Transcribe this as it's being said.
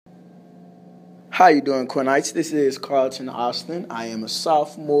How you doing, Quinites? This is Carlton Austin. I am a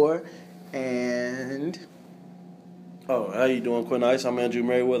sophomore, and Oh, how you doing, Quinn Ice? I'm Andrew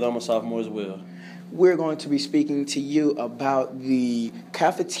Merriweather. I'm a sophomore as well. we're going to be speaking to you about the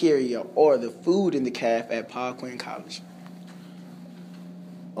cafeteria or the food in the caf at Paul Quinn College.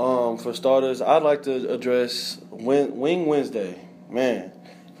 For starters, I'd like to address Wing Wednesday. Man,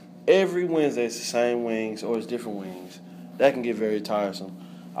 every Wednesday it's the same wings or it's different wings. That can get very tiresome.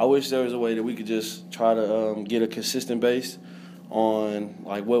 I wish there was a way that we could just try to get a consistent base on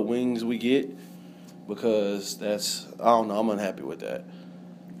like what wings we get, because I don't know, I'm unhappy with that.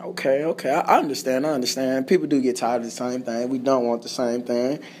 Okay. I understand. People do get tired of the same thing. We don't want the same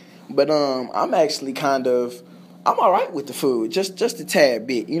thing. But I'm actually I'm all right with the food, just a tad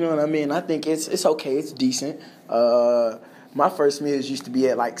bit. You know what I mean? I think it's okay. It's decent. My first meals used to be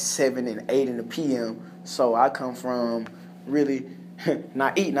at like 7 and 8 in the p.m. So I come from really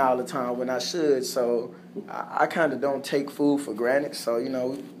not eating all the time when I should. So I kind of don't take food for granted. So we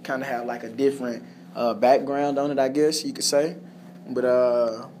kind of have like a different background on it, I guess you could say. But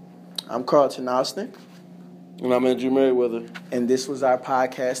I'm Carlton Austin, And I'm Andrew Merriweather. and this was our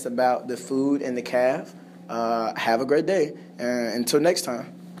podcast about the food and the calf. Have a great day. Until next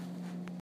time.